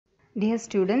Dear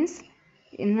students,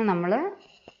 ഇന്ന് നമ്മൾ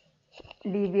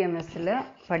DBMSൽ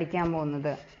പഠിക്കാൻ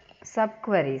പോകുന്നത്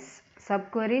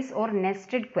subqueries or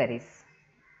nested queries.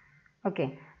 Okay,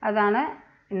 അതാണ്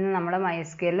ഇന്ന് നമ്മൾ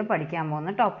MySQL പഠിക്കാൻ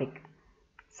പോകുന്ന topic.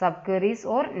 Subqueries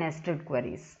or nested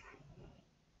queries.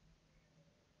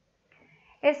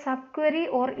 A subquery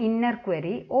or inner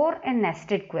query or a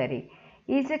nested query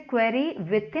is a query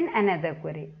within another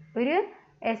query. ഒരു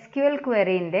SQL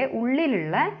queryന്റെ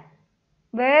ഉള്ളിലുള്ള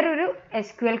വേറൊരു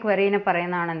SQL queryനെ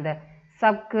പറയുന്നതാണ് എന്ത്?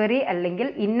 സബ് ക്വറി അല്ലെങ്കിൽ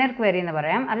ഇന്നർ ക്വറി എന്ന്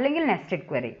പറയാം, അല്ലെങ്കിൽ നെസ്റ്റഡ്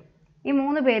ക്വറി. ഈ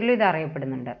മൂന്ന് പേരിലും ഇത്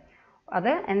അറിയപ്പെടുന്നുണ്ട്. അത്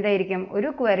എന്തായിരിക്കും? ഒരു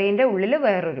ക്വറിന്റെ ഉള്ളിൽ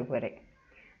വേറൊരു query.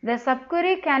 The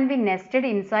subquery can be nested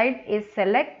inside a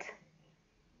select,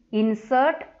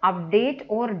 insert, update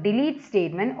or delete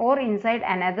statement or inside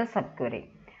another subquery.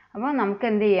 അപ്പോൾ നമുക്ക്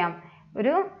എന്ത് ചെയ്യാം?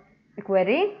 ഒരു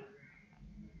ക്വറി,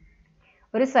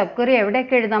 ഒരു സബ് ക്വറി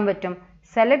എവിടെയൊക്കെ എഴുതാൻ പറ്റും?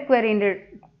 സെലക്ട് ക്വറിൻ്റെ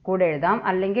കൂടെ എഴുതാം,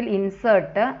 അല്ലെങ്കിൽ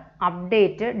ഇൻസേർട്ട്,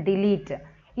 അപ്ഡേറ്റ്, ഡിലീറ്റ്,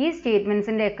 ഈ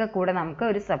സ്റ്റേറ്റ്മെൻറ്റ്സിൻ്റെ ഒക്കെ കൂടെ നമുക്ക്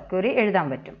ഒരു സബ് ക്വറി എഴുതാൻ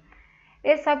പറ്റും.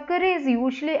 A subquery is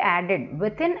usually added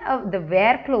within the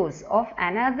where clause of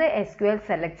another SQL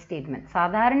select statement.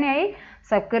 സാധാരണയായി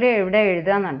സബ്ക്വറി എവിടെ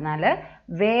എഴുതുക എന്ന് പറഞ്ഞാൽ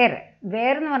വേർ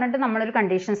എന്ന് പറഞ്ഞിട്ട് നമ്മളൊരു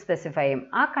കണ്ടീഷൻ സ്പെസിഫൈ ചെയ്യും.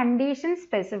 ആ കണ്ടീഷൻ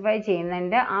സ്പെസിഫൈ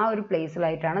ചെയ്യുന്നതിൻ്റെ ആ ഒരു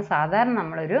പ്ലേസിലായിട്ടാണ് സാധാരണ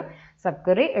നമ്മളൊരു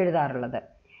സബ്ക്വറി എഴുതാറുള്ളത്.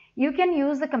 You can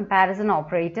use the comparison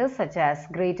operators such as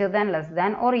greater than, less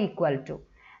than or equal to.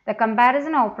 The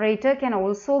comparison operator can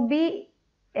also be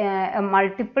a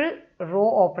multiple row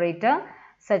operator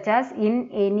such as in,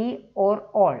 any or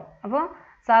all. അപ്പോൾ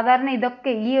സാധാരണ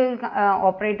ഇതൊക്കെ ഈ ഒരു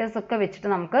operators ഒക്കെ വെച്ചിട്ട്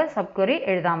നമുക്ക് സബ്ക്വറി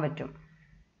എഴുതാൻ പറ്റും.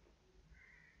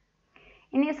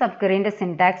 ഇനി സബ്ക്വറിൻ്റെ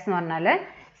സിൻടാക്സ് എന്ന് പറഞ്ഞാൽ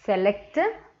select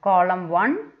column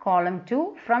 1 column 2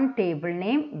 from table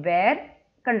name where.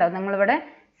 കണ്ടോ നിങ്ങളിവിടെ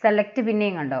സെലക്ട്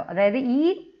പിന്നെയും കണ്ടോ? അതായത് ഈ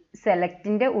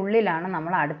സെലക്റ്റിൻ്റെ ഉള്ളിലാണ്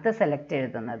നമ്മൾ അടുത്ത സെലക്ട്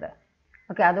എഴുതുന്നത്.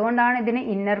 ഓക്കെ, അതുകൊണ്ടാണ് ഇതിന്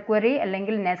ഇന്നർ ക്വറി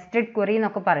അല്ലെങ്കിൽ നെസ്റ്റഡ് ക്വറി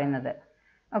എന്നൊക്കെ പറയുന്നത്.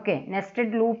 ഓക്കെ,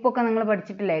 നെസ്റ്റഡ് ലൂപ്പൊക്കെ നിങ്ങൾ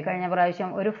പഠിച്ചിട്ടില്ലേ കഴിഞ്ഞ പ്രാവശ്യം?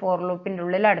 ഒരു ഫോർ ലൂപ്പിൻ്റെ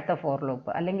ഉള്ളിൽ അടുത്ത ഫോർ ലൂപ്പ്,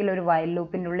 അല്ലെങ്കിൽ ഒരു വൈൽ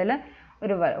ലൂപ്പിൻ്റെ ഉള്ളിൽ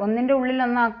ഒരു ഒന്നിൻ്റെ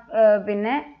ഉള്ളിലൊന്ന്,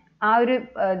 പിന്നെ ആ ഒരു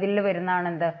ഇതിൽ വരുന്നതാണ്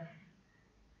എന്ത്?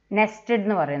 നെസ്റ്റഡ്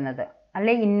എന്ന് പറയുന്നത്,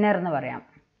 അല്ലെ ഇന്നർ എന്ന് പറയാം,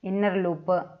 ഇന്നർ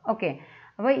ലൂപ്പ്. ഓക്കെ,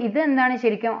 അപ്പോൾ ഇത് എന്താണ്?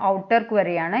 ശരിക്കും ഔട്ടർ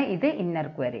ക്വറിയാണ്, ഇത് ഇന്നർ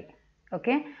ക്വറി.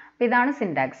 ഓക്കെ, അപ്പോൾ ഇതാണ്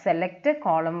syntax. Select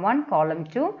column 1 column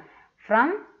 2 from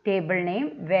table name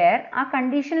where. ആ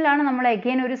കണ്ടീഷനിലാണ് നമ്മൾ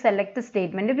അഗെയിൻ ഒരു സെലക്ട്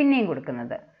സ്റ്റേറ്റ്മെൻറ്റ് പിന്നെയും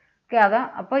കൊടുക്കുന്നത്. ഓക്കെ,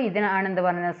 അപ്പോൾ ഇതിനാണ് എന്ത്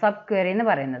പറയുന്നത്? സബ് ക്വറി എന്ന്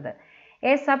പറയുന്നത്.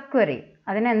 എ സബ് ക്വറി,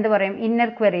 അതിന് എന്ത് പറയും?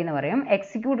 ഇന്നർ ക്വറി എന്ന് പറയും.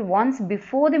 Execute once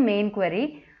before the main query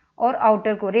or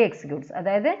outer query executes.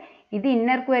 അതായത് ഇത്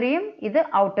ഇന്നർ ക്വറിയും ഇത്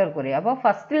ഔട്ടർ ക്വറിയും. അപ്പോൾ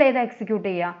ഫസ്റ്റിൽ ഏതാ എക്സിക്യൂട്ട്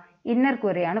ചെയ്യുക? ഇന്നർ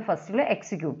ക്വറിയാണ് ഫസ്റ്റിൽ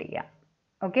എക്സിക്യൂട്ട് ചെയ്യുക.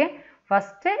 ഓക്കെ,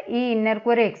 ഫസ്റ്റ് ഈ ഇന്നർ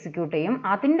ക്വറി എക്സിക്യൂട്ട് ചെയ്യും.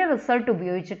 അതിൻ്റെ റിസൾട്ട്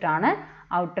ഉപയോഗിച്ചിട്ടാണ്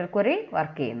ഔട്ടർ ക്വറി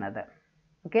വർക്ക് ചെയ്യുന്നത്.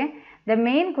 Okay, the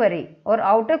main query or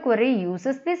outer query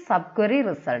uses the sub query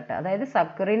result. അതായത്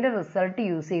സബ് ക്വറിൻ്റെ റിസൾട്ട്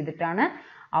യൂസ് ചെയ്തിട്ടാണ്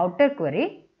ഔട്ടർ ക്വറി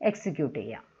എക്സിക്യൂട്ട്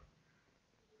ചെയ്യുക.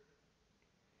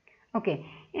 ഓക്കെ,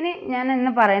 ഇനി ഞാൻ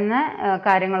ഇന്ന് പറയുന്ന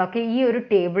കാര്യങ്ങളൊക്കെ ഈ ഒരു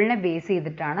ടേബിളിനെ ബേസ്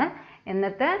ചെയ്തിട്ടാണ്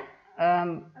ഇന്നത്തെ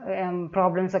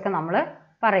പ്രോബ്ലംസ് ഒക്കെ നമ്മൾ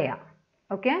പറയാം.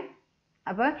 ഓക്കെ,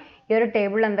 അപ്പോൾ ഈ ഒരു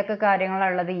ടേബിളിൽ എന്തൊക്കെ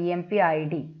കാര്യങ്ങളാണ് ഉള്ളത്? EMP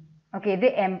ID. ഓക്കെ, ഇത്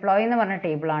എംപ്ലോയി എന്ന് പറഞ്ഞ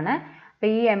ടേബിളാണ്. അപ്പോൾ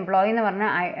ഈ എംപ്ലോയി എന്ന് പറഞ്ഞ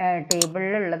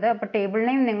ടേബിളിലുള്ളത്, അപ്പോൾ ടേബിൾ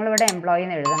നെയിം നിങ്ങളിവിടെ എംപ്ലോയി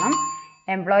എന്ന് എഴുതണം.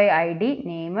 Employee ID,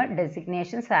 name,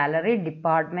 designation, salary,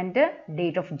 department,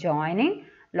 date of joining,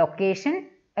 location,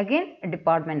 again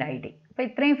department ID. അപ്പോൾ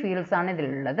ഇത്രയും ഫീൽഡ്സ് ആണ്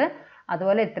ഇതിലുള്ളത്.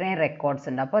 അതുപോലെ ഇത്രയും റെക്കോർഡ്സ്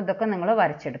ഉണ്ട്. അപ്പോൾ ഇതൊക്കെ നിങ്ങൾ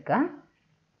വരച്ചെടുക്കുക.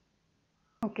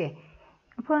 ഓക്കെ,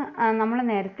 അപ്പോൾ നമ്മൾ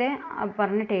നേരത്തെ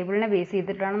പറഞ്ഞ ടേബിളിനെ ബേസ്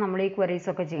ചെയ്തിട്ടാണ് നമ്മൾ ഈ ക്വറീസ്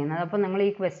ഒക്കെ ചെയ്യുന്നത്. അപ്പോൾ നിങ്ങൾ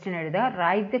ഈ ക്വസ്റ്റ്യൻ എഴുതുക.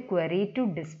 Write the query to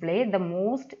display the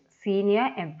most senior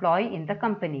employee in the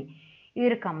company. ഈ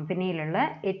ഒരു കമ്പനിയിലുള്ള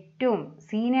ഏറ്റവും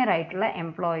സീനിയർ ആയിട്ടുള്ള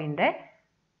എംപ്ലോയിൻ്റെ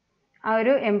ആ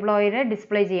ഒരു എംപ്ലോയിയെ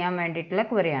ഡിസ്പ്ലേ ചെയ്യാൻ വേണ്ടിയിട്ടുള്ള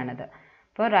ക്വറിയാണിത്.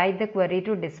 അപ്പോൾ write the query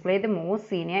to display the most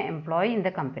senior employee in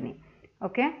the company.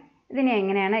 Okay, ഇതിനെ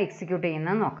എങ്ങനെയാണ് എക്സിക്യൂട്ട്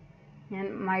ചെയ്യുന്നത് നോക്കാം. ഞാൻ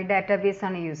മൈ ഡാറ്റാബേസ്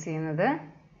ആണ് യൂസ് ചെയ്യുന്നത്.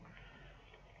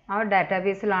 ആ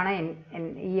ഡാറ്റാബേസിലാണ്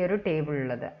ഈ ഒരു ടേബിൾ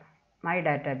ഉള്ളത്, മൈ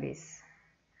ഡാറ്റാബേസ്.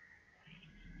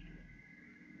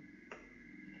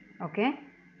 ഓക്കെ,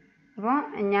 അപ്പോൾ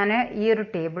ഞാൻ ഈ ഒരു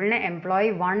ടേബിളിന് എംപ്ലോയി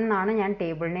 1 എന്നാണ് ഞാൻ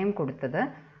ടേബിൾ നെയിം കൊടുത്തത്.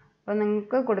 അപ്പോൾ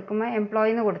നിങ്ങൾക്ക് കൊടുക്കുമ്പോൾ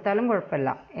എംപ്ലോയി എന്ന് കൊടുത്താലും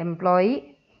കുഴപ്പമില്ല. എംപ്ലോയി,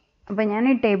 അപ്പോൾ ഞാൻ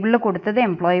ഈ ടേബിളിൽ കൊടുത്തത്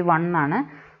എംപ്ലോയി 1 എന്നാണ്.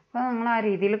 അപ്പോൾ നിങ്ങൾ ആ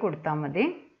രീതിയിൽ കൊടുത്താൽ മതി.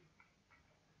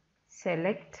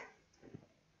 Select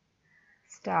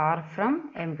star from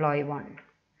employee 1.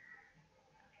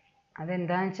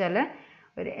 അതെന്താണെന്ന് വെച്ചാൽ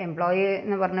ഒരു എംപ്ലോയി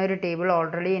എന്ന് പറഞ്ഞ ഒരു ടേബിൾ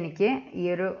ഓൾറെഡി എനിക്ക് ഈ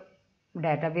ഒരു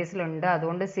ഡാറ്റാബേസിലുണ്ട്.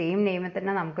 അതുകൊണ്ട് സെയിം നെയിമിൽ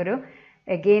തന്നെ നമുക്കൊരു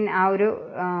അഗെയിൻ ആ ഒരു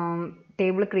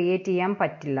ടേബിൾ ക്രിയേറ്റ് ചെയ്യാൻ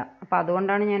പറ്റില്ല. അപ്പോൾ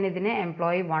അതുകൊണ്ടാണ് ഞാൻ ഇതിന്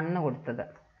എംപ്ലോയി 1 എന്ന് കൊടുത്തത്.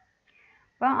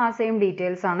 അപ്പോൾ ആ സെയിം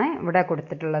ഡീറ്റെയിൽസ് ആണ് ഇവിടെ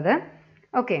കൊടുത്തിട്ടുള്ളത്.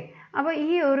 ഓക്കെ, അപ്പോൾ ഈ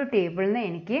ഒരു ടേബിളിൽ നിന്ന്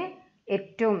എനിക്ക്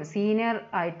ഏറ്റവും സീനിയർ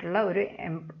ആയിട്ടുള്ള ഒരു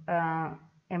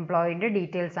എംപ്ലോയിൻ്റെ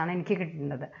ഡീറ്റെയിൽസ് ആണ് എനിക്ക്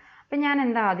കിട്ടുന്നത്. അപ്പം ഞാൻ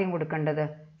എന്താ ആദ്യം കൊടുക്കേണ്ടത്?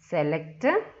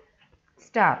 Select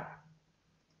star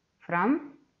from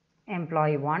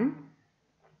employee 1.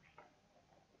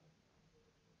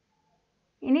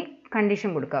 ഇനി കണ്ടീഷൻ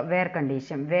കൊടുക്കുക, വേർ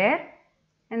കണ്ടീഷൻ. വേർ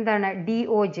എന്താണ്?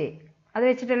 DOJ. അത്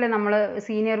വെച്ചിട്ടല്ലേ നമ്മൾ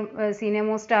സീനിയർ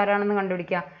മോസ്റ്റ് ആരാണെന്ന്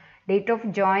കണ്ടുപിടിക്കുക. ഡേറ്റ് ഓഫ്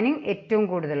ജോയിനിങ് ഏറ്റവും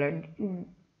കൂടുതൽ,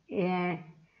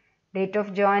 date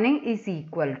of joining is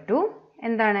equal to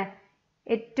എന്താണ്?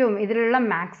 ഏറ്റവും ഇതിലുള്ള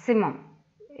മാക്സിമം,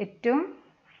 ഏറ്റവും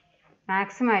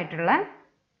മാക്സിമം ആയിട്ടുള്ള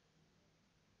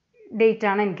ഡേറ്റ്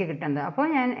ആണ് എനിക്ക് കിട്ടുന്നത്. അപ്പോൾ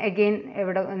ഞാൻ അഗെയിൻ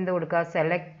ഇവിടെ എന്ത് കൊടുക്കുക?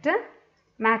 Select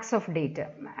max of date.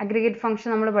 Aggregate function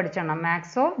നമ്മൾ പഠിച്ചാണ്.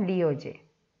 Max of DOJ,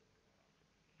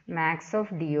 max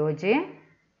of DOJ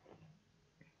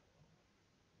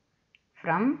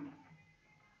from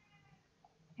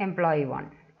employee 1.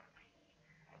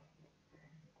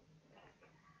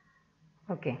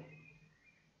 Okay,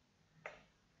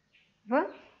 അപ്പോൾ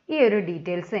ഈ ഒരു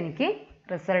ഡീറ്റെയിൽസ് എനിക്ക്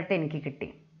റിസൾട്ട് എനിക്ക് കിട്ടി.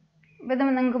 അപ്പോൾ ഇത്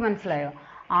നിങ്ങൾക്ക് മനസ്സിലായോ?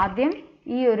 ആദ്യം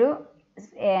ഈ ഒരു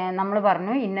നമ്മൾ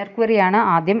പറഞ്ഞു ഇന്നർ ക്വറിയാണ്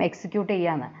ആദ്യം എക്സിക്യൂട്ട്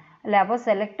ചെയ്യാന്ന് അല്ലേ. അപ്പോൾ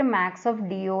select max of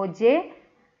DOJ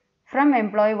from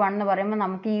employee 1 എന്ന് പറയുമ്പോൾ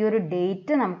നമുക്ക് ഈ ഒരു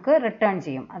ഡേറ്റ് നമുക്ക് റിട്ടേൺ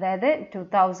ചെയ്യും. അതായത്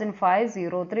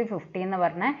 2005-03-50 എന്ന്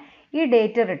പറഞ്ഞ ഈ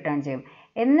ഡേറ്റ് റിട്ടേൺ ചെയ്യും.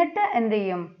 എന്നിട്ട് എന്ത്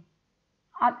ചെയ്യും?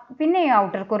 പിന്നെ ഈ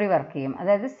ഔട്ടർ ക്വറി വർക്ക് ചെയ്യും.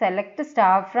 അതായത് select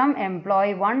star from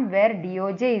employee 1 where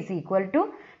DOJ is equal to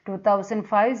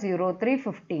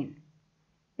 2005-03-15.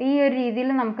 ഈ ഒരു രീതിയിൽ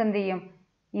നമുക്ക് എന്ത് ചെയ്യും?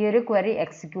 ഈ ഒരു ക്വറി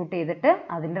എക്സിക്യൂട്ട് ചെയ്തിട്ട്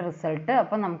അതിൻ്റെ റിസൾട്ട്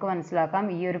അപ്പോൾ നമുക്ക് മനസ്സിലാക്കാം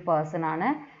ഈ ഒരു പേഴ്സൺ ആണ്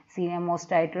സീനിയർ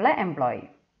മോസ്റ്റ് ആയിട്ടുള്ള എംപ്ലോയി.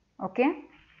 ഓക്കെ,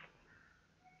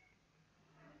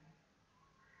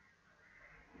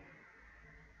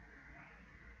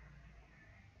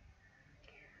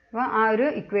 അപ്പോൾ ആ ഒരു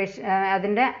ഇക്വേഷൻ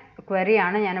അതിൻ്റെ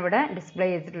ക്വറിയാണ് ഞാനിവിടെ ഡിസ്പ്ലേ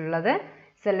ചെയ്തിട്ടുള്ളത്.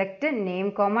 സെലക്ട് നെയിം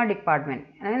കോമ ഡിപ്പാർട്ട്മെൻറ്റ്,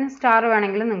 അങ്ങനെ സ്റ്റാർ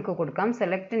വേണമെങ്കിൽ നിങ്ങൾക്ക് കൊടുക്കാം.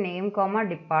 Select name comma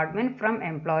department from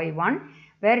employee 1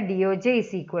 where DOJ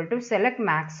is equal to select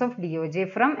max of DOJ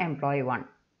from employee 1.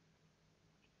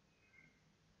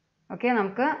 Okay,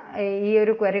 നമുക്ക് ഈ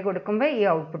ഒരു ക്വറി കൊടുക്കുമ്പോൾ ഈ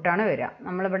ഔട്ട്പുട്ടാണ് വരിക.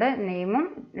 നമ്മളിവിടെ നെയിമും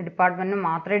ഡിപ്പാർട്ട്മെൻറ്റും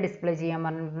മാത്രമേ ഡിസ്പ്ലേ ചെയ്യാൻ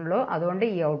പറഞ്ഞിട്ടുള്ളൂ, അതുകൊണ്ട്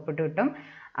ഈ ഔട്ട്പുട്ട് കിട്ടും.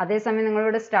 അതേസമയം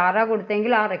നിങ്ങളിവിടെ സ്റ്റാറാ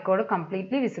കൊടുത്തെങ്കിൽ ആ റെക്കോർഡ്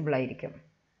കംപ്ലീറ്റ്ലി വിസിബിൾ ആയിരിക്കും.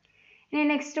 ഇനി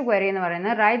നെക്സ്റ്റ് ക്വറി എന്ന്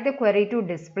പറയുന്നത് write the query to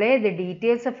display the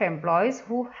details of employees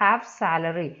who have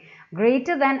salary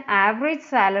greater than average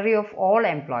salary of all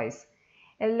employees.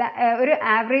 ഒരു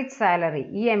ആവറേജ് സാലറി,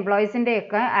 ഈ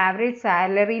എംപ്ലോയീസിൻ്റെയൊക്കെ ആവറേജ്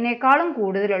സാലറിനേക്കാളും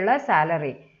കൂടുതലുള്ള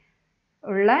സാലറി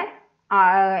ഉള്ള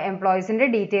എംപ്ലോയീസിൻ്റെ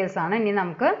ഡീറ്റെയിൽസ് ആണ് ഇനി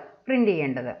നമുക്ക് പ്രിൻ്റ്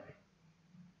ചെയ്യേണ്ടത്.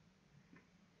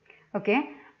 ഓക്കെ,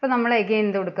 അപ്പോൾ നമ്മൾ അഗെയിൻ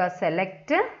എന്ത് കൊടുക്കുക?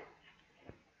 Select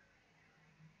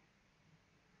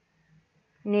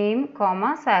name comma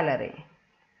salary.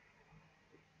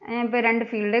 ഞാനിപ്പോൾ 2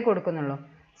 ഫീൽഡേ കൊടുക്കുന്നുള്ളൂ.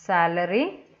 Salary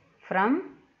from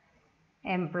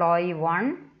employee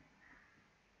 1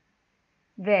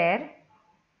 where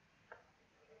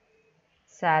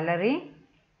salary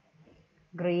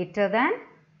greater than,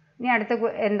 ഇനി അടുത്ത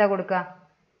എന്താ കൊടുക്കുക?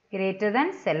 Greater than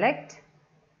select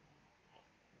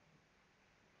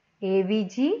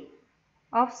AVG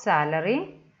of salary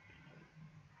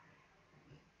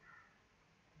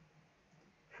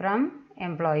from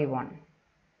employee 1.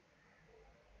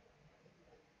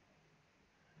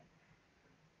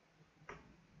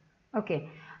 Okay,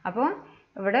 അപ്പോൾ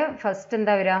ഇവിടെ ഫസ്റ്റ്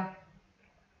എന്താ വരിക?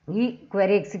 ഈ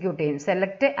ക്വറി എക്സിക്യൂട്ട് ചെയ്യും.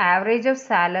 Select average of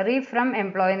salary from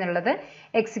employee എന്നുള്ളത്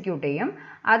എക്സിക്യൂട്ട് ചെയ്യും.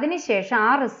 അതിനുശേഷം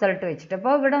ആ റിസൾട്ട് വെച്ചിട്ട്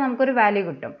അപ്പോൾ ഇവിടെ നമുക്കൊരു വാല്യൂ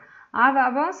കിട്ടും.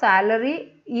 അപ്പോൾ സാലറി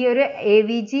ഈ ഒരു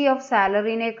AVG ഓഫ്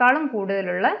സാലറിനേക്കാളും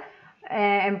കൂടുതലുള്ള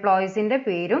എംപ്ലോയീസിൻ്റെ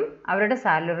പേരും അവരുടെ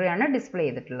സാലറിയാണ് ഡിസ്പ്ലേ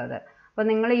ചെയ്തിട്ടുള്ളത്. അപ്പോൾ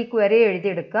നിങ്ങൾ ഈ ക്വറി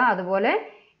എഴുതിയെടുക്കുക, അതുപോലെ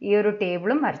ഈ ഒരു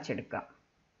ടേബിളും വരച്ചെടുക്കുക.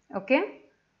 ഓക്കെ,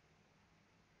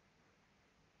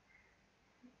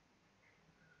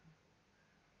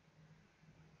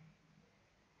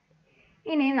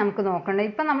 ഇനി നമുക്ക് നോക്കേണ്ടത്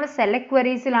ഇപ്പം നമ്മൾ സെലക്ട്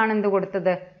ക്വറീസിലാണ് എന്ത്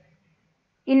കൊടുത്തത്?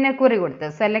 ഇന്നർ ക്വറി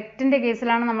കൊടുത്തത്. സെലക്റ്റിൻ്റെ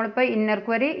കേസിലാണ് നമ്മളിപ്പോൾ ഇന്നർ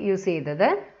ക്വറി യൂസ് ചെയ്തത്.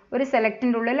 ഒരു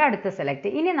സെലക്റ്റിൻ്റെ ഉള്ളിൽ അടുത്ത സെലക്ട്.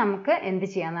 ഇനി നമുക്ക് എന്ത്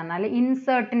ചെയ്യാന്ന് പറഞ്ഞാൽ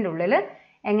ഇൻസേർട്ടിൻ്റെ ഉള്ളിൽ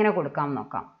എങ്ങനെ കൊടുക്കാം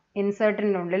നോക്കാം.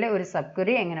 ഇൻസേർട്ടിൻ്റെ ഉള്ളിൽ ഒരു സബ്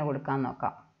ക്വറി എങ്ങനെ കൊടുക്കാം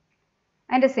നോക്കാം.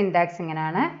 അതിൻ്റെ സിൻടാക്സ്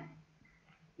ഇങ്ങനെയാണ്.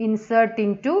 Insert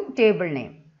in to table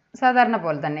name, സാധാരണ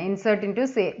പോലെ തന്നെ insert in to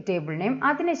table name.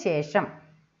 അതിനുശേഷം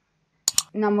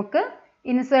നമുക്ക്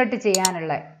ഇൻസേർട്ട്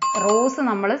ചെയ്യാനുള്ള റോസ്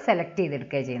നമ്മൾ സെലക്ട്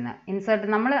ചെയ്തെടുക്കുക ചെയ്യുന്നത്. ഇൻസേർട്ട്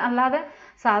നമ്മൾ അല്ലാതെ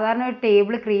സാധാരണ ഒരു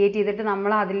ടേബിൾ ക്രിയേറ്റ് ചെയ്തിട്ട്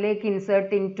നമ്മൾ അതിലേക്ക്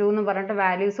ഇൻസേർട്ട് ഇൻ ടു എന്ന് പറഞ്ഞിട്ട്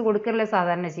വാല്യൂസ് കൊടുക്കല്ലേ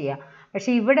സാധാരണ ചെയ്യുക.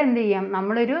 പക്ഷേ ഇവിടെ എന്ത് ചെയ്യാം,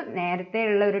 നമ്മളൊരു നേരത്തെ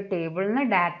ഉള്ള ഒരു ടേബിളിൽ നിന്ന്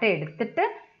ഡാറ്റ എടുത്തിട്ട്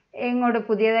എങ്ങോട്ട്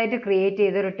പുതിയതായിട്ട് ക്രിയേറ്റ്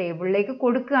ചെയ്ത ഒരു ടേബിളിലേക്ക്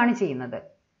കൊടുക്കുകയാണ് ചെയ്യുന്നത്.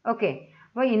 ഓക്കെ,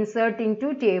 അപ്പോൾ insert in to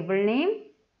table name,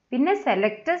 പിന്നെ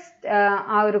സെലക്ട്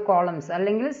ആ ഒരു കോളംസ്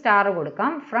അല്ലെങ്കിൽ സ്റ്റാർ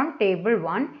കൊടുക്കാം ഫ്രം ടേബിൾ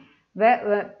 1,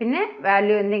 പിന്നെ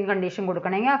വാല്യൂ എന്തെങ്കിലും കണ്ടീഷൻ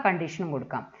കൊടുക്കണമെങ്കിൽ ആ കണ്ടീഷനും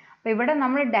കൊടുക്കാം. അപ്പോൾ ഇവിടെ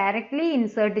നമ്മൾ ഡയറക്റ്റ്ലി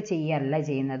ഇൻസേർട്ട് ചെയ്യല്ല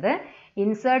ചെയ്യുന്നത്.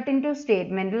 ഇൻസേർട്ട് ഇൻ ടു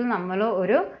സ്റ്റേറ്റ്മെൻറ്റിൽ നമ്മൾ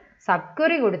ഒരു സബ്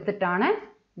ക്വറി കൊടുത്തിട്ടാണ്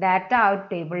ഡാറ്റ ആ ഒരു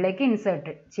ടേബിളിലേക്ക്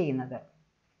ഇൻസേർട്ട് ചെയ്യുന്നത്.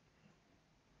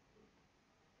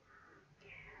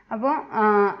 അപ്പോൾ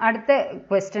അടുത്ത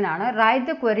ക്വസ്റ്റ്യൻ ആണ്, write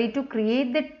the query to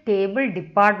create the table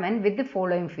department with the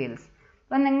following fields.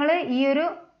 അപ്പം നിങ്ങൾ ഈ ഒരു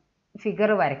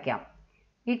ഫിഗർ വരയ്ക്കാം,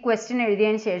 ഈ ക്വസ്റ്റ്യൻ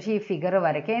എഴുതിയതിന് ശേഷം ഈ ഫിഗർ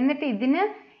വരയ്ക്കുക, എന്നിട്ട് ഇതിന്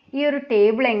ഈ ഒരു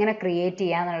ടേബിൾ എങ്ങനെ ക്രിയേറ്റ്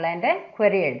ചെയ്യാന്നുള്ളതിൻ്റെ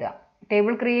ക്വറി എഴുതുക.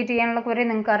 ടേബിൾ ക്രിയേറ്റ് ചെയ്യാനുള്ള ക്വറി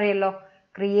നിങ്ങൾക്ക് അറിയാലോ,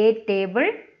 create table,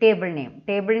 table name,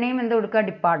 table name എന്ത് കൊടുക്കുക,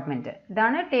 ഡിപ്പാർട്ട്മെൻറ്റ്,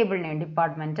 ഇതാണ് ടേബിൾ നെയിം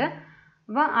ഡിപ്പാർട്ട്മെൻറ്റ്.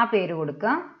 അപ്പോൾ ആ പേര്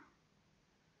കൊടുക്കുക.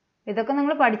 ഇതൊക്കെ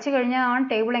നിങ്ങൾ പഠിച്ചു കഴിഞ്ഞാൽ ആണ്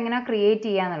ടേബിൾ എങ്ങനെ ക്രിയേറ്റ്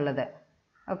ചെയ്യാന്നുള്ളത്.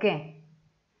 ഓക്കെ,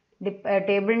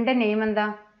 ടേബിളിൻ്റെ നെയിം എന്താ,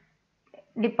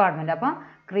 ഡിപ്പാർട്ട്മെൻറ്റ്. അപ്പോൾ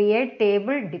create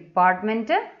table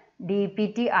department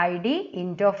dpt id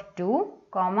int of 2,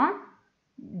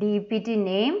 dpt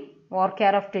name var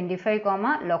of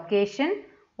 25, location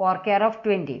var of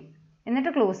 20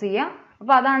 എന്നിട്ട് ക്ലോസ് ചെയ്യുക.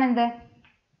 അപ്പോൾ അതാണ് എന്ത്,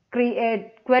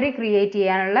 ക്വറി ക്രിയേറ്റ്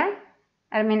ചെയ്യാനുള്ള,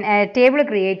 ടേബിൾ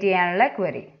ക്രിയേറ്റ് ചെയ്യാനുള്ള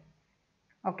ക്വറി.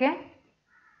 ഓക്കെ,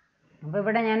 അപ്പോൾ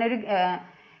ഇവിടെ ഞാനൊരു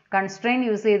കൺസ്ട്രെയിൻ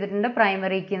യൂസ് ചെയ്തിട്ടുണ്ട്,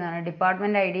 പ്രൈമറി കീ എന്നാണ്,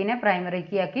 ഡിപ്പാർട്ട്മെൻറ്റ് ഐ ഡിനെ പ്രൈമറി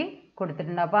കീ ആക്കി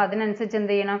കൊടുത്തിട്ടുണ്ട്. അപ്പോൾ അതിനനുസരിച്ച്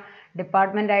എന്ത് ചെയ്യണം,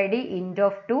 department I D ഇൻറ്റ്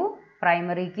of 2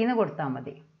 primary key എന്ന് കൊടുത്താൽ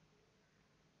മതി.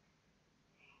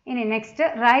 ഇനി next,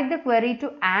 write the query to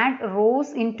add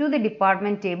rose in to the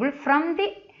department table from the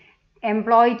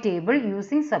employee table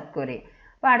using sub query.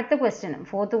 അപ്പോൾ അടുത്ത ക്വസ്റ്റ്യൻ,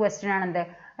 ഫോർത്ത് ക്വസ്റ്റ്യൻ ആണ് എന്ത്,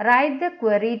 write the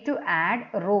query to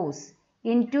add rose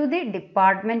in to the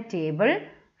department table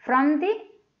from the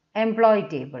employee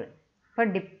table. അപ്പോൾ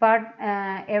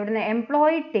എവിടുന്ന്,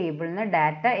 employee ടേബിളിൽ നിന്ന്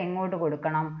data എങ്ങോട്ട്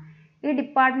കൊടുക്കണം, ഈ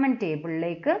ഡിപ്പാർട്ട്മെൻറ്റ്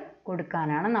ടേബിളിലേക്ക്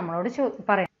കൊടുക്കാനാണ് നമ്മളോട്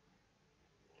പറയുന്നത്.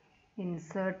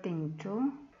 ഇൻസേർട്ട് ഇൻ ടു,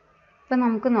 ഇപ്പം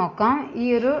നമുക്ക് നോക്കാം, ഈ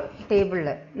ഒരു ടേബിളിൽ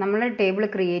നമ്മൾ ടേബിൾ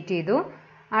ക്രിയേറ്റ് ചെയ്തു,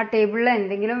 ആ ടേബിളിൽ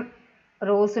എന്തെങ്കിലും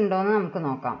റോസ് ഉണ്ടോ എന്ന് നമുക്ക്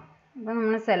നോക്കാം. അപ്പോൾ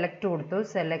നമ്മൾ സെലക്ട് കൊടുത്തു,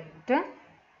 select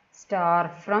star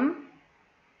from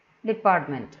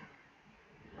department.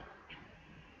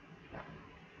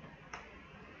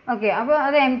 Okay, അപ്പോൾ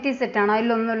അത് എം ടി സെറ്റാണ്,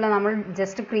 അതിലൊന്നുമില്ല, നമ്മൾ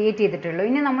ജസ്റ്റ് ക്രിയേറ്റ് ചെയ്തിട്ടുള്ളൂ.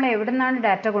 ഇനി നമ്മൾ എവിടെ നിന്നാണ്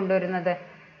ഡാറ്റ കൊണ്ടുവരുന്നത്,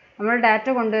 നമ്മൾ ഡാറ്റ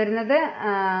കൊണ്ടുവരുന്നത്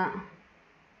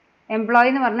എംപ്ലോയി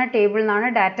എന്ന് പറഞ്ഞ ടേബിളിൽ നിന്നാണ്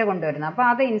ഡാറ്റ കൊണ്ടുവരുന്നത്. അപ്പോൾ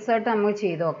അത് ഇൻസേർട്ട് നമുക്ക്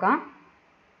ചെയ്ത് നോക്കാം.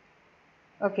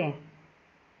 Okay,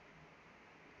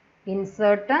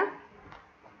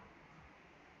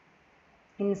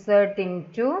 insert in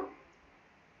to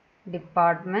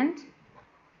department.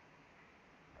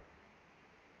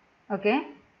 Okay,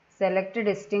 select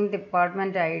distinct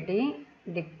department I D,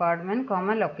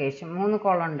 department, location, 3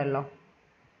 column ഉണ്ടല്ലോ.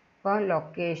 അപ്പോൾ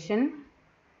ലൊക്കേഷൻ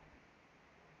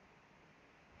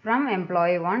ഫ്രം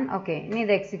എംപ്ലോയി 1. ഓക്കെ, ഇനി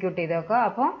ഇത് എക്സിക്യൂട്ട് ചെയ്ത് നോക്കുക.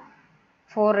 അപ്പോൾ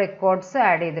 4 റെക്കോർഡ്സ്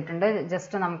ആഡ് ചെയ്തിട്ടുണ്ട്.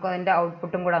 ജസ്റ്റ് നമുക്ക് അതിൻ്റെ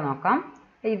ഔട്ട്പുട്ടും കൂടെ നോക്കാം.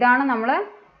 ഇതാണ് നമ്മൾ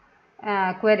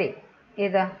ക്വറി,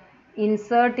 ഇത്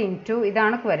ഇൻസേർട്ട് ഇൻ ടു,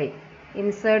 ഇതാണ് query,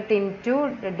 insert in to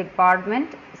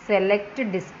department, select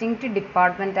distinct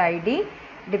department I D,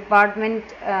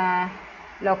 department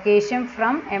location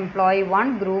from employee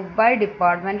 1, group by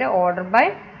department, order by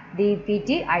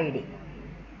dpt id.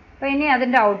 അപ്പോൾ ഇനി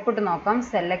അതിൻ്റെ ഔട്ട്പുട്ട് നോക്കാം.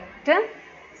 Select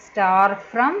star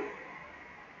from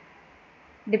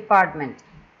department.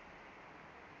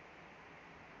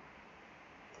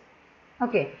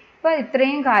 Okay, ഇപ്പോൾ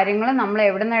ഇത്രയും കാര്യങ്ങൾ നമ്മൾ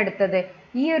എവിടെ നിന്നാണ് എടുത്തത്,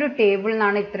 ഈ ഒരു ടേബിളിൽ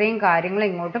നിന്നാണ് ഇത്രയും കാര്യങ്ങൾ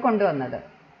ഇങ്ങോട്ട് കൊണ്ടുവന്നത്.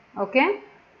 ഓക്കെ,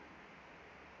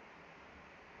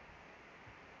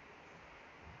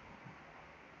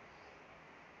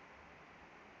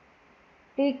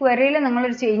 ഈ ക്വറിയിൽ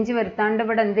നിങ്ങളൊരു ചേഞ്ച് വരുത്താണ്ട്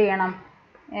ഇവിടെ എന്ത് ചെയ്യണം,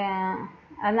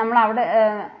 അത് നമ്മൾ അവിടെ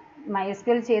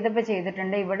MySQL ചെയ്തപ്പോൾ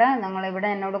ചെയ്തിട്ടുണ്ട്. ഇവിടെ നിങ്ങളിവിടെ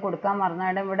എന്നോട് കൊടുക്കാൻ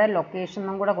മറന്നായിട്ട് ഇവിടെ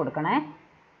ലൊക്കേഷനും കൂടെ കൊടുക്കണേ.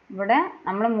 ഇവിടെ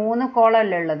നമ്മൾ 3 കോളം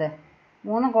അല്ലേ ഉള്ളത്,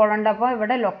 3 കോളം ഉണ്ട്. അപ്പോൾ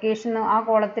ഇവിടെ ലൊക്കേഷൻ ആ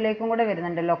കോളത്തിലേക്കും കൂടെ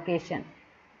വരുന്നുണ്ട്, ലൊക്കേഷൻ.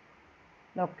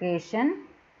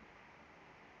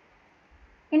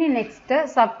 ഇനി നെക്സ്റ്റ്,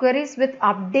 സബ് ക്വറീസ് വിത്ത്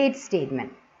update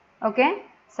statement. Okay,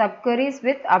 sub queries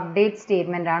വിത്ത് അപ്ഡേറ്റ്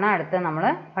സ്റ്റേറ്റ്മെൻ്റ് ആണ് അടുത്ത് നമ്മൾ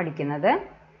പഠിക്കുന്നത്.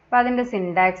 അപ്പോൾ അതിൻ്റെ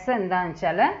സിൻടാക്സ് എന്താണെന്ന്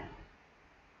വെച്ചാൽ,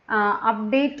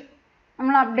 അപ്ഡേറ്റ്,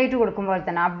 നമ്മൾ അപ്ഡേറ്റ് കൊടുക്കുമ്പോൾ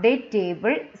തന്നെ update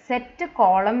table set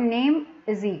column name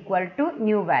is equal to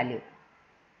new value.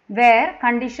 Where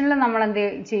കണ്ടീഷനിൽ നമ്മൾ എന്ത്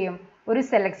ചെയ്യും, ഒരു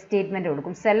സെലക്ട് സ്റ്റേറ്റ്മെൻറ്റ്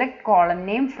കൊടുക്കും, select column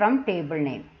name from table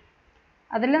name.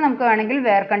 അതിൽ നമുക്ക് വേണമെങ്കിൽ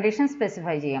വേർ കണ്ടീഷൻ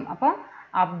സ്പെസിഫൈ ചെയ്യാം. അപ്പോൾ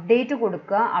അപ്ഡേറ്റ്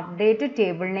കൊടുക്കുക, അപ്ഡേറ്റ്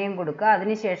ടേബിൾ നെയിം കൊടുക്കുക,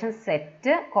 അതിനുശേഷം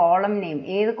സെറ്റ് കോളം നെയിം,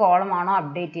 ഏത് കോളമാണോ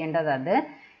അപ്ഡേറ്റ് ചെയ്യേണ്ടത് അത്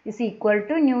is equal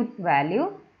to new value,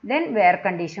 then wear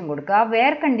condition കൊടുക്കുക. ആ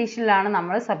വെയർ കണ്ടീഷനിലാണ്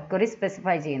നമ്മൾ സബ് ക്വറി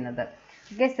സ്പെസിഫൈ ചെയ്യുന്നത്.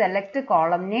 Okay, select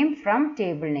column name from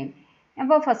table name.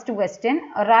 അപ്പോൾ first question,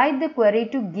 write the query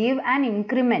to give an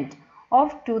increment of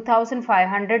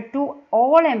 2500 to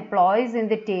all employees in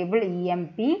the table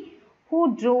EMP who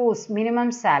draws minimum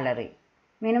salary.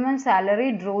 Minimum salary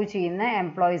draw ചെയ്യുന്ന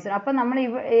employees. അപ്പോൾ നമ്മൾ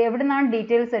എവിടെ നിന്നാണ്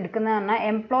details എടുക്കുന്നത് പറഞ്ഞാൽ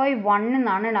employee 1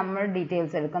 നിന്നാണ് നമ്മൾ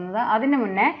ഡീറ്റെയിൽസ് എടുക്കുന്നത്. അതിന്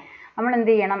മുന്നേ നമ്മൾ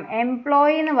എന്ത് ചെയ്യണം,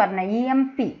 എംപ്ലോയി എന്ന് പറഞ്ഞ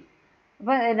EMP,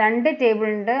 അപ്പോൾ 2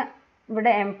 ടേബിളുണ്ട്.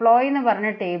 ഇവിടെ എംപ്ലോയി എന്ന്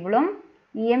പറഞ്ഞ ടേബിളും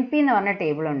EMP എന്ന് പറഞ്ഞ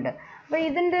ടേബിളും ഉണ്ട്. അപ്പോൾ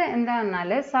ഇതിൻ്റെ എന്താ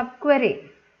പറഞ്ഞാൽ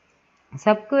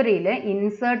സബ് ക്വറിയിൽ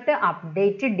ഇൻസേർട്ട്,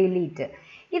 അപ്ഡേറ്റ്, ഡിലീറ്റ്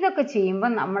ഇതൊക്കെ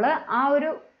ചെയ്യുമ്പോൾ നമ്മൾ ആ ഒരു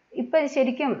ഇപ്പം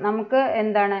ശരിക്കും നമുക്ക്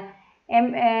എന്താണ്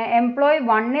എംപ്ലോയി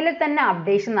 1-ൽ തന്നെ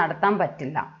അപ്ഡേഷൻ നടത്താൻ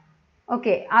പറ്റില്ല.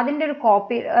 ഓക്കെ, അതിൻ്റെ ഒരു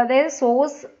കോപ്പി, അതായത്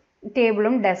സോഴ്സ്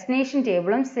ടേബിളും ഡെസ്റ്റിനേഷൻ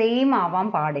ടേബിളും സെയിം ആവാൻ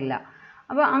പാടില്ല.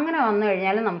 അപ്പോൾ അങ്ങനെ വന്നു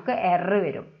കഴിഞ്ഞാൽ നമുക്ക് എറർ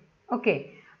വരും. ഓക്കെ,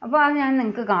 അപ്പോൾ അത് ഞാൻ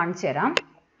നിങ്ങൾക്ക് കാണിച്ചു തരാം.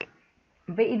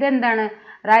 അപ്പോൾ ഇതെന്താണ്,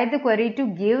 write the query to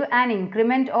give an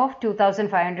increment of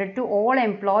 2500 to all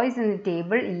employees in the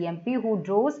table EMP who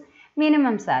draws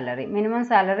minimum salary. Minimum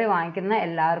salary വാങ്ങിക്കുന്ന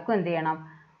എല്ലാവർക്കും എന്ത് ചെയ്യണം,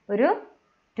 ഒരു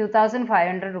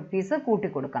 2500 റുപ്പീസ്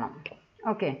കൂട്ടിക്കൊടുക്കണം.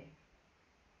 ഓക്കെ,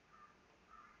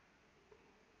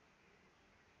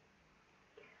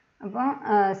 അപ്പോൾ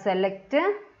സെലക്ട്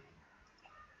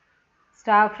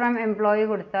സ്റ്റാഫ് ഫ്രം എംപ്ലോയി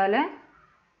കൊടുത്താൽ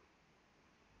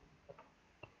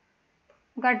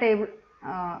നമുക്ക് ആ table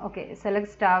okay,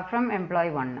 select staff from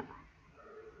employee 1.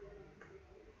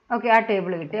 Okay, ആ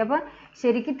ടേബിൾ കിട്ടി. അപ്പോൾ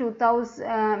ശരിക്കും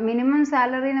 2000 മിനിമം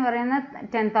സാലറി എന്ന് പറയുന്നത്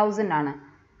 10,000 ആണ്.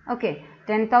 ഓക്കെ,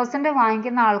 10,000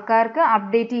 വാങ്ങിക്കുന്ന ആൾക്കാർക്ക്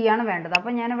അപ്ഡേറ്റ് ചെയ്യാണ് വേണ്ടത്.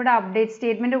 അപ്പോൾ ഞാനിവിടെ അപ്ഡേറ്റ്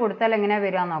സ്റ്റേറ്റ്മെൻറ്റ് കൊടുത്താൽ എങ്ങനെയാണ്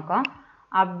വരിക നോക്കാം.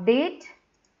 Update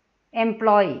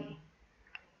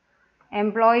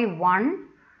employee 1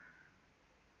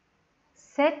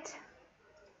 set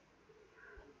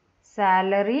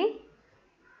salary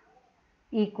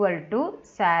equal to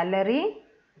salary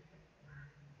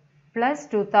plus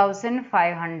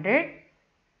 2500.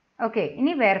 okay,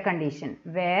 ini where condition,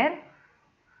 where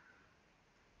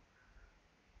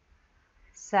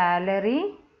salary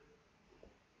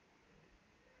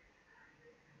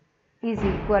is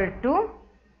equal to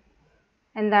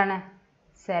എന്താണ്,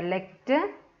 select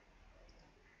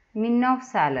min of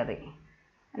salary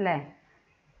അല്ലേ,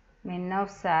 min of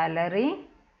salary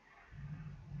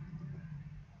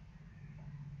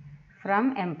from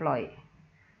employee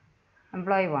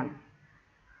 1.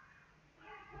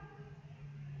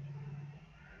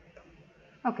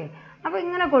 Okay, അപ്പോൾ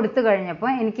ഇങ്ങനെ കൊടുത്തു കഴിഞ്ഞപ്പോൾ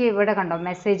എനിക്ക് ഇവിടെ കണ്ടോ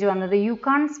മെസ്സേജ് വന്നത്, U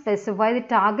can't specify the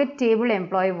target table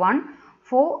employee 1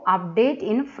 four update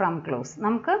in from close.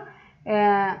 നമുക്ക്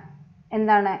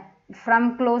എന്താണ്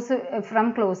ഫ്രം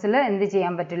ക്ലോസിൽ എന്ത്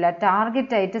ചെയ്യാൻ പറ്റില്ല,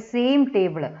 ടാർഗറ്റ് ആയിട്ട് സെയിം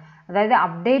ടേബിൾ, അതായത്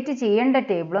അപ്ഡേറ്റ് ചെയ്യേണ്ട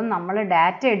ടേബിളും നമ്മൾ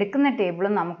ഡാറ്റ എടുക്കുന്ന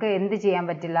ടേബിളും നമുക്ക് എന്ത് ചെയ്യാൻ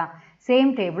പറ്റില്ല, സെയിം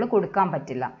ടേബിൾ കൊടുക്കാൻ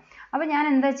പറ്റില്ല. അപ്പോൾ ഞാൻ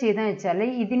എന്താ ചെയ്തതെന്ന് വെച്ചാൽ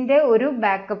ഇതിൻ്റെ ഒരു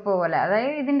ബാക്കപ്പ് പോലെ,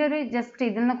 അതായത് ഇതിൻ്റെ ഒരു ജസ്റ്റ്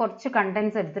ഇതിൽ നിന്ന് കുറച്ച്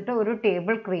കണ്ടൻസ് എടുത്തിട്ട് ഒരു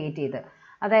ടേബിൾ ക്രിയേറ്റ് ചെയ്ത്,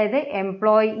 അതായത്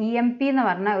എംപ്ലോയി EMP എന്ന്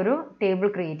പറഞ്ഞ ഒരു ടേബിൾ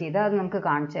ക്രിയേറ്റ് ചെയ്ത് അത് നമുക്ക്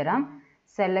കാണിച്ചു തരാം.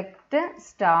 Select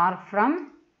star from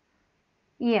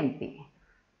EMP.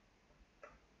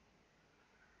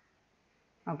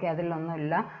 Okay,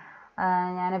 അതിലൊന്നുമില്ല.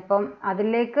 ഞാനിപ്പം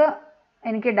അതിലേക്ക്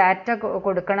എനിക്ക് ഡാറ്റ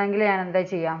കൊടുക്കണമെങ്കിൽ ഞാൻ എന്താ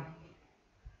ചെയ്യാം,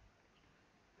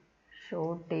 ഷോ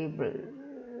ടേബിൾ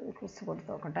കുറച്ച്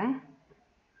കൊടുത്ത് നോക്കട്ടെ.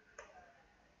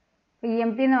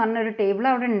 EMP എന്ന് പറഞ്ഞൊരു ടേബിൾ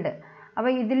അവിടെ ഉണ്ട്.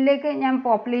 അപ്പോൾ ഇതിലേക്ക് ഞാൻ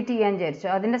പോപ്പുലേറ്റ് ചെയ്യാൻ വിചാരിച്ചു.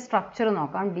 അതിൻ്റെ സ്ട്രക്ചർ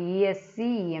നോക്കാം. DSC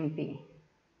EMP.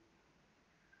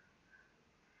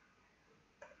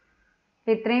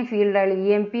 ഇത്രയും ഫീൽഡുകൾ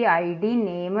EMP ID,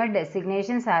 name,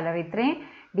 designation, salary, ഇത്രയും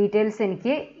ഡീറ്റെയിൽസ്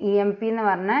എനിക്ക് EMP എന്ന്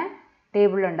പറഞ്ഞ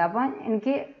ടേബിളുണ്ട്. അപ്പോൾ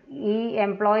എനിക്ക് ഈ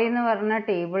എംപ്ലോയി എന്ന് പറഞ്ഞ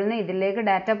ടേബിളിൽ നിന്ന് ഇതിലേക്ക്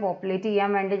ഡാറ്റ പോപ്പുലേറ്റ് ചെയ്യാൻ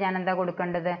വേണ്ടി ഞാൻ എന്താ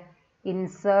കൊടുക്കേണ്ടത്,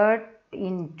 ഇൻസേർട്ട്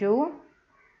ഇൻടു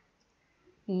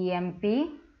EMP,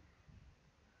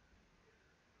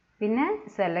 പിന്നെ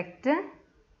സെലക്ട്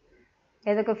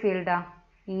ഏതൊക്കെ ഫീൽഡാ,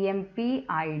 EMP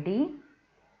ID,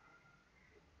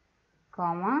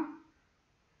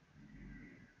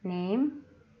 name,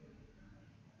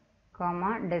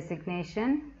 designation,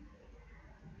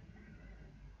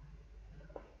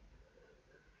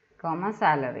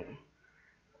 salary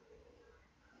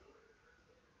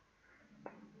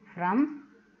from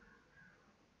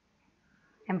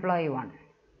employee 1.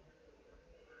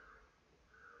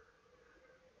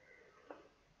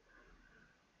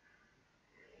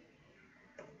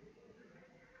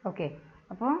 Okay,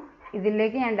 അപ്പോൾ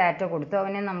ഇതിലേക്ക് ഞാൻ ഡാറ്റ കൊടുത്തു.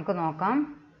 അവനെ നമുക്ക് നോക്കാം.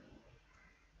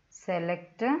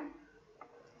 സെലക്ട്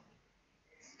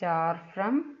സ്റ്റാർ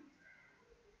ഫ്രം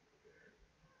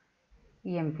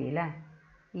EMP അല്ലേ,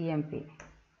 EMP.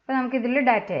 അപ്പോൾ നമുക്കിതിൽ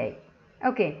ഡാറ്റയായി.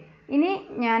 ഓക്കെ, ഇനി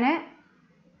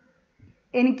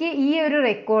എനിക്ക് ഈ ഒരു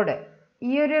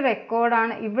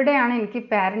റെക്കോർഡാണ് ഇവിടെയാണ് എനിക്ക്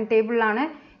പാരന്റ് ടേബിളിലാണ്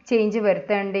ചേഞ്ച്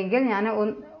വരുത്തേണ്ടെങ്കിൽ ഞാൻ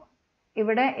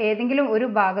ഇവിടെ ഏതെങ്കിലും ഒരു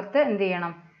ഭാഗത്ത് എന്ത്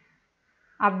ചെയ്യണം,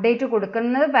 അപ്ഡേറ്റ്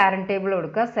കൊടുക്കുന്നത് പാരന്റ് ടേബിൾ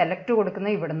കൊടുക്കുക, സെലക്ട്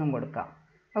കൊടുക്കുന്നത് ഇവിടെ നിന്നും കൊടുക്കാം.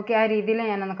 ഓക്കെ, ആ രീതിയിൽ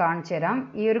ഞാനൊന്ന് കാണിച്ചു തരാം.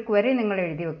 ഈ ഒരു ക്വറി നിങ്ങൾ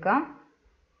എഴുതി വെക്കാം.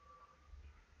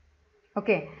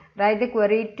 Okay, write the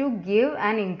query to give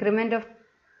an increment of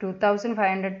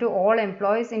 2500 to all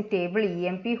employees in table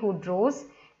EMP who draws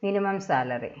minimum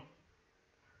salary.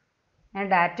 ഞാൻ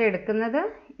ഡാറ്റ എടുക്കുന്നത്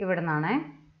ഇവിടെ നിന്നാണ്.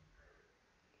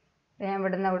 ഞാൻ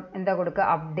ഇവിടെ നിന്ന് എന്താ കൊടുക്കുക,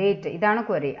 അപ്ഡേറ്റ്. ഇതാണ്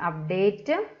ക്വറി.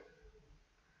 അപ്ഡേറ്റ്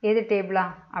ഏത്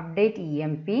ടേബിളാണ്? Update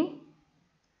EMP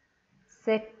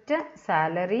set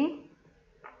salary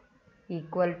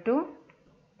equal to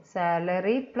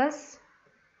salary plus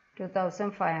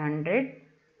 2500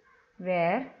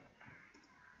 where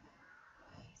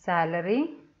salary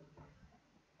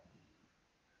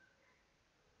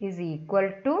is equal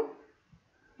to,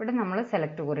 ഇവിടെ നമ്മൾ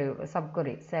select sub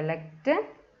query select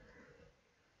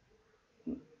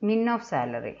min of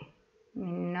salary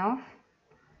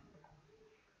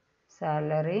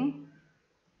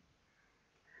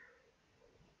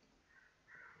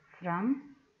from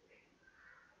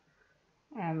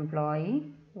employee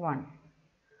 1.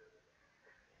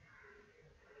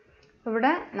 ഇവിടെ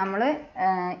നമ്മൾ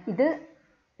ഇത്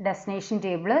ഡെസ്റ്റിനേഷൻ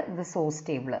ടേബിൾ, ഇത് സോഴ്സ്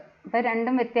ടേബിൾ. അപ്പോൾ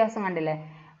രണ്ടും വ്യത്യാസം കണ്ടില്ലേ?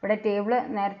 ഇവിടെ ടേബിൾ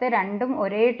നേരത്തെ രണ്ടും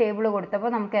ഒരേ ടേബിൾ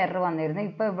കൊടുത്തപ്പോൾ നമുക്ക് എറർ വന്നിരുന്നു.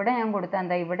 ഇപ്പോൾ ഇവിടെ ഞാൻ കൊടുത്ത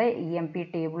എന്താ, ഇവിടെ EMP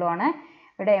ടേബിളുമാണ്,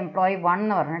 ഇവിടെ എംപ്ലോയി 1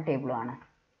 എന്ന് പറഞ്ഞ ടേബിളുമാണ്.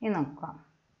 ഇനി നോക്കാം.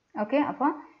 ഓക്കെ, അപ്പോൾ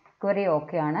ക്വറി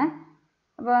ഓക്കെ ആണ്.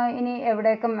 അപ്പോൾ ഇനി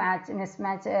എവിടെയൊക്കെ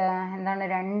മിസ്മാച്ച് എന്താണ്,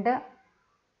 2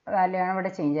 വാല്യൂ ആണ്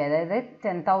ഇവിടെ ചേഞ്ച് ആയത്. അതായത്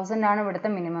 10,000 ആണ് ഇവിടുത്തെ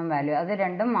മിനിമം വാല്യൂ, അത്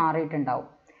രണ്ടും മാറിയിട്ടുണ്ടാവും.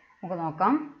 നമുക്ക്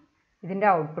നോക്കാം ഇതിൻ്റെ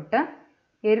ഔട്ട്പുട്ട്.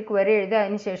 ഈ ഒരു ക്വറി എഴുതി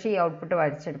അതിന് ശേഷം ഈ output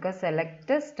വരച്ചെടുക്കുക.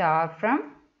 Select star from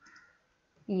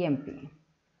EMP.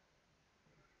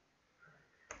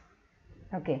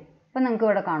 Okay, അപ്പോൾ നിങ്ങൾക്ക്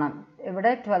ഇവിടെ കാണാം,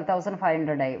 ഇവിടെ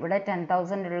 12,500 ആയി, ഇവിടെ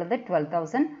 10,000 ഉള്ളത്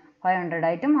 12,500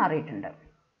 ആയിട്ട് മാറിയിട്ടുണ്ട്.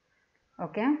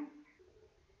 ഓക്കെ,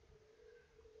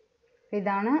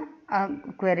 ഇതാണ്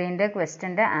ക്വറീൻ്റെ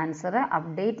ക്വസ്റ്റ്യൻ്റെ answer.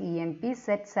 Update EMP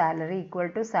set salary equal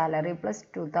to salary plus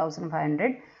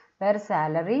 2,500 where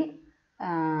salary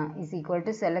is equal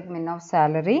to select min of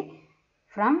salary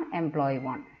from employee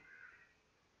 1.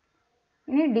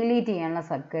 ഇനി ഡിലീറ്റ് ചെയ്യാനുള്ള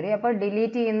സബ് ക്വറി. അപ്പോൾ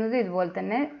ഡിലീറ്റ് ചെയ്യുന്നത് ഇതുപോലെ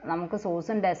തന്നെ നമുക്ക്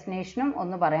സോഴ്സും ഡെസ്റ്റിനേഷനും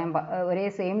ഒന്ന് പറയാൻ ഒരേ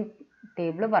സെയിം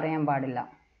ടേബിൾ പറയാൻ പാടില്ല.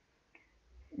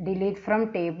 ഡിലീറ്റ് ഫ്രം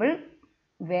ടേബിൾ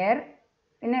വേർ,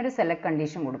 പിന്നെ ഒരു സെലക്ട്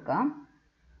കണ്ടീഷൻ കൊടുക്കാം.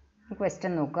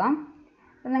 ക്വസ്റ്റ്യൻ നോക്കാം.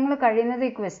 അപ്പോൾ നിങ്ങൾ കഴിയുന്നത്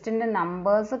ഈ ക്വസ്റ്റ്യൻ്റെ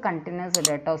നമ്പേഴ്സ് കണ്ടിന്യൂസ്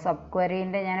ഇടുക കേട്ടോ. സബ്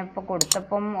ക്വറീൻ്റെ ഞാനിപ്പോൾ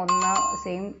കൊടുത്തപ്പം ഒന്ന്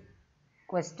സെയിം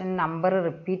ക്വസ്റ്റ്യൻ നമ്പർ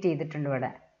റിപ്പീറ്റ് ചെയ്തിട്ടുണ്ട്.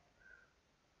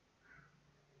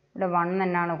 ഇവിടെ 1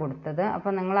 തന്നെയാണ് കൊടുത്തത്.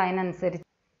 അപ്പോൾ നിങ്ങൾ അതിനനുസരിച്ച്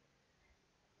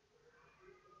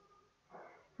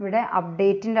ഇവിടെ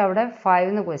അപ്ഡേറ്റിൻ്റെ അവിടെ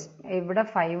 5 ഇവിടെ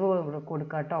 5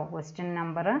 കൊടുക്കുക കേട്ടോ. ക്വസ്റ്റ്യൻ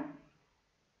നമ്പർ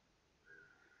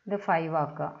ഇത് 5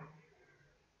 ആക്കുക.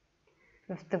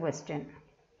 5th question.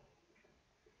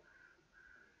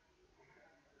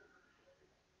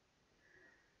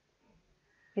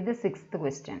 ഇത് 6th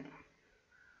question.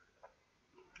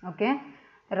 Okay,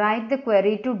 write the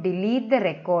query to delete the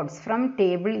records from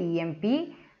table EMP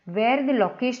where the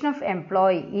location of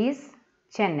employee is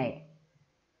Chennai.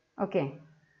 Okay,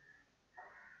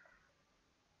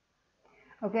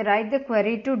 write the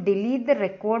query to delete the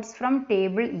records from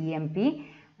table EMP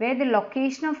where the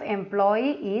location of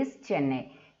employee is Chennai.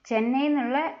 Chennai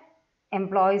എന്നുള്ള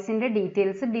എംപ്ലോയീസിൻ്റെ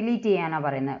details delete ചെയ്യാനാണ്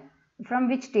പറയുന്നത്. From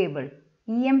which table?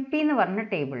 EMP എന്ന് പറഞ്ഞ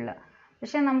ടേബിളിൽ.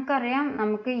 പക്ഷെ നമുക്കറിയാം,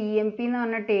 നമുക്ക് EMP എന്ന്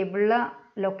പറഞ്ഞ ടേബിളിൽ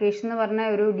ലൊക്കേഷൻ എന്ന് പറഞ്ഞ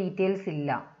ഒരു ഡീറ്റെയിൽസ് ഇല്ല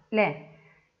അല്ലേ?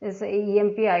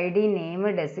 EMP ID, name,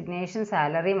 designation,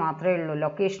 salary മാത്രമേ ഉള്ളൂ.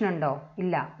 ലൊക്കേഷൻ ഉണ്ടോ?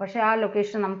 ഇല്ല. പക്ഷെ ആ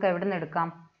ലൊക്കേഷൻ നമുക്ക് എവിടെ നിന്ന്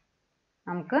എടുക്കാം?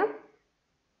 നമുക്ക്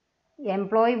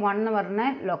എംപ്ലോയി 1 എന്ന് പറഞ്ഞ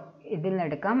ഇതിൽ നിന്ന്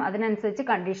എടുക്കാം. അതിനനുസരിച്ച്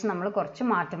കണ്ടീഷൻ നമ്മൾ കുറച്ച്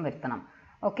മാറ്റം വരുത്തണം.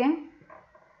 ഓക്കെ,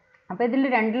 അപ്പോൾ ഇതിൽ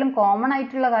രണ്ടിലും കോമൺ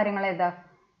ആയിട്ടുള്ള കാര്യങ്ങൾ ഏതാ?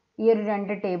 ഈ ഒരു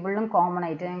 2 ടേബിളിലും കോമൺ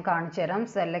ആയിട്ട് ഞാൻ കാണിച്ചു തരാം.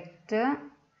 Select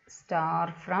star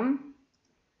from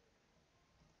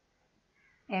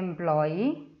employee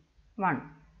 1.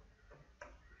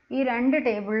 ഈ 2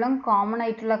 ടേബിളിലും കോമൺ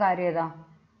ആയിട്ടുള്ള കാര്യം ഏതാ?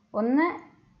 ഒന്ന്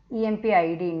EMP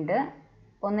ID ഉണ്ട്,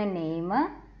 ഒന്ന് നെയിം,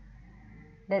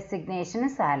 ഡെസിഗ്നേഷൻ,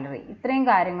 സാലറി. ഇത്രയും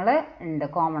കാര്യങ്ങൾ ഉണ്ട്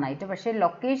കോമൺ ആയിട്ട്. പക്ഷേ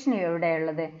ലൊക്കേഷൻ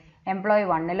എവിടെയുള്ളത്? എംപ്ലോയി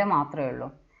 1ൽ മാത്രമേ ഉള്ളൂ.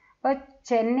 അപ്പോൾ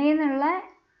ചെന്നൈയിൽ നിന്നുള്ള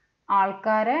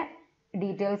ആൾക്കാരെ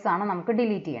ഡീറ്റെയിൽസ് ആണ് നമുക്ക്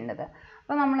ഡിലീറ്റ് ചെയ്യേണ്ടത്.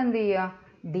 അപ്പോൾ നമ്മൾ എന്ത് ചെയ്യുക?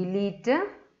 ഡിലീറ്റ്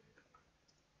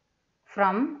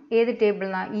ഫ്രം ഏത് ടേബിൾ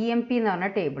എന്നാണ് EMP എന്ന് പറഞ്ഞ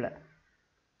table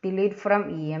delete from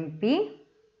EMP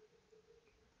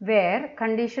where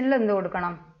കണ്ടീഷനിൽ എന്ത്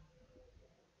കൊടുക്കണം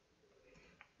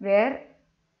വേർ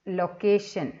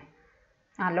ലൊക്കേഷൻ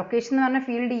ലൊക്കേഷൻ എന്ന് പറഞ്ഞാൽ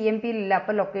ഫീൽഡ് EMP ഇല്ല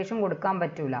അപ്പോൾ ലൊക്കേഷൻ കൊടുക്കാൻ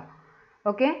പറ്റൂല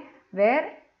ഓക്കെ വേർ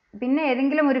പിന്നെ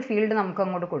ഏതെങ്കിലും ഒരു ഫീൽഡ് നമുക്ക്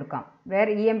അങ്ങോട്ട് കൊടുക്കാം വേർ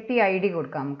EMP ID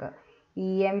കൊടുക്കാം നമുക്ക്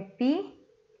EMP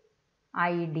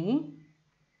ID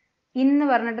എന്ന്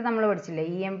പറഞ്ഞിട്ട് നമ്മൾ പഠിച്ചില്ലേ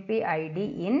EMP ID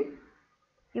in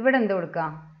ഇവിടെ എന്ത്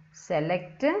കൊടുക്കാം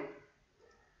select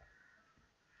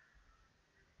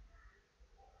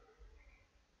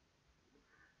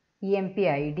EMP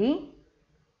ID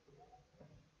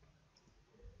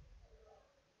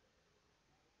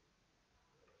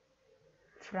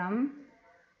from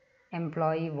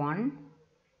employee 1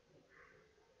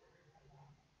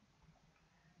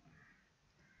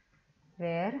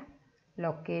 where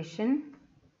location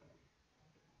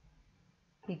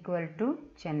equal to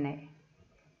Chennai.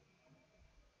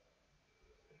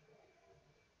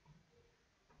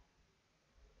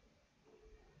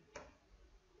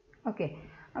 Okay.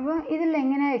 അപ്പോൾ ഇതിൽ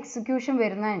എങ്ങനെ എക്സിക്യൂഷൻ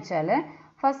വരുന്നതെന്ന് വെച്ചാൽ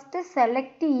first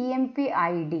select EMP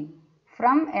ID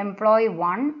from employee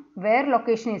 1 where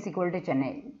location is equal to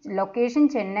Chennai location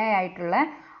Chennai ആയിട്ടുള്ള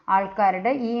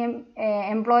ആൾക്കാരുടെ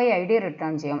എംപ്ലോയി ID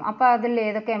റിട്ടേൺ ചെയ്യും അപ്പോൾ അതിൽ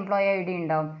ഏതൊക്കെ എംപ്ലോയി ID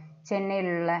ഉണ്ടാവും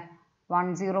ചെന്നൈയിലുള്ള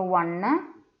 101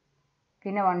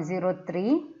 പിന്നെ 103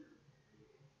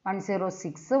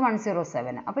 106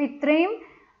 107 അപ്പോൾ ഇത്രയും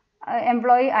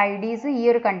എംപ്ലോയി IDs ഈ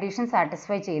ഒരു കണ്ടീഷൻ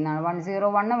സാറ്റിസ്ഫൈ ചെയ്യുന്നതാണ്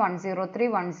 101 103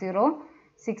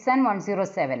 106 ആൻഡ്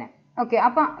 107 ഓക്കെ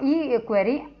അപ്പോൾ ഈ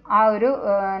ക്വറി ആ ഒരു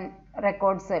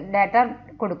റെക്കോർഡ്സ് ഡാറ്റ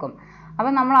കൊടുക്കും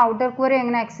അപ്പോൾ നമ്മൾ ഔട്ടർ ക്വറി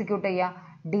എങ്ങനെ എക്സിക്യൂട്ട് ചെയ്യുക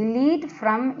delete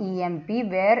from EMP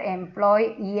where employee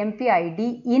EMP ID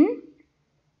in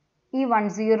ഈ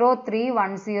 103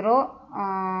 101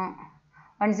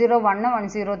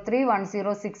 103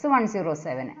 106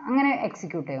 107 അങ്ങനെ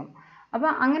എക്സിക്യൂട്ട് ചെയ്യും അപ്പോൾ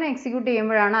അങ്ങനെ എക്സിക്യൂട്ട്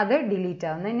ചെയ്യുമ്പോഴാണ് അത് ഡിലീറ്റ്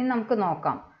ആവുന്നത് ഇനി നമുക്ക്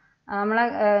നോക്കാം നമ്മളെ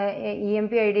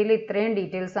EMP IDയിൽ ഇത്രയും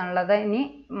ഡീറ്റെയിൽസ് ആണുള്ളത് ഇനി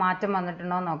മാറ്റം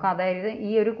വന്നിട്ടുണ്ടോ എന്ന് നോക്കാം അതായത്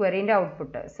ഈ ഒരു ക്വരീൻ്റെ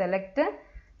output select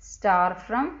star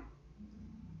from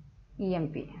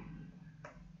EMP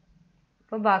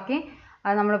അപ്പോൾ ബാക്കി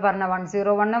അത് നമ്മൾ പറഞ്ഞ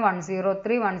 101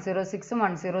 103 106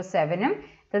 107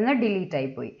 ഇതൊന്ന് ഡിലീറ്റ്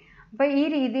ആയിപ്പോയി അപ്പോൾ ഈ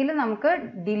രീതിയിൽ നമുക്ക്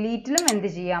ഡിലീറ്റിലും എന്ത്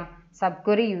ചെയ്യാം സബ്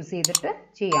ക്വറി യൂസ് ചെയ്തിട്ട്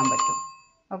ചെയ്യാൻ പറ്റും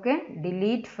okay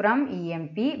delete from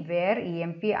EMP where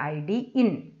EMP ID in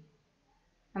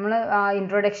നമ്മൾ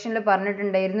ഇൻട്രൊഡക്ഷനിൽ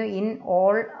പറഞ്ഞിട്ടുണ്ടായിരുന്നു ഇൻ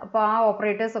ഓൾ അപ്പോൾ ആ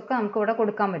ഓപ്പറേറ്റേഴ്സ് ഒക്കെ നമുക്ക് ഇവിടെ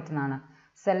കൊടുക്കാൻ പറ്റുന്നതാണ്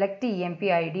select EMP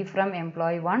ID from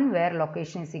employee 1 where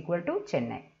location is equal to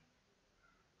Chennai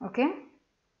okay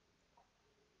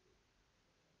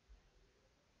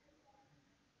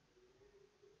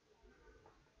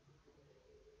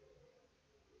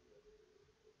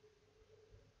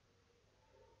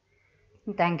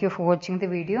Thank you for watching the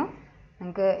video.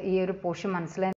 നിങ്ങൾക്ക് ഈ ഒരു പോർഷൻ മനസ്സിലായി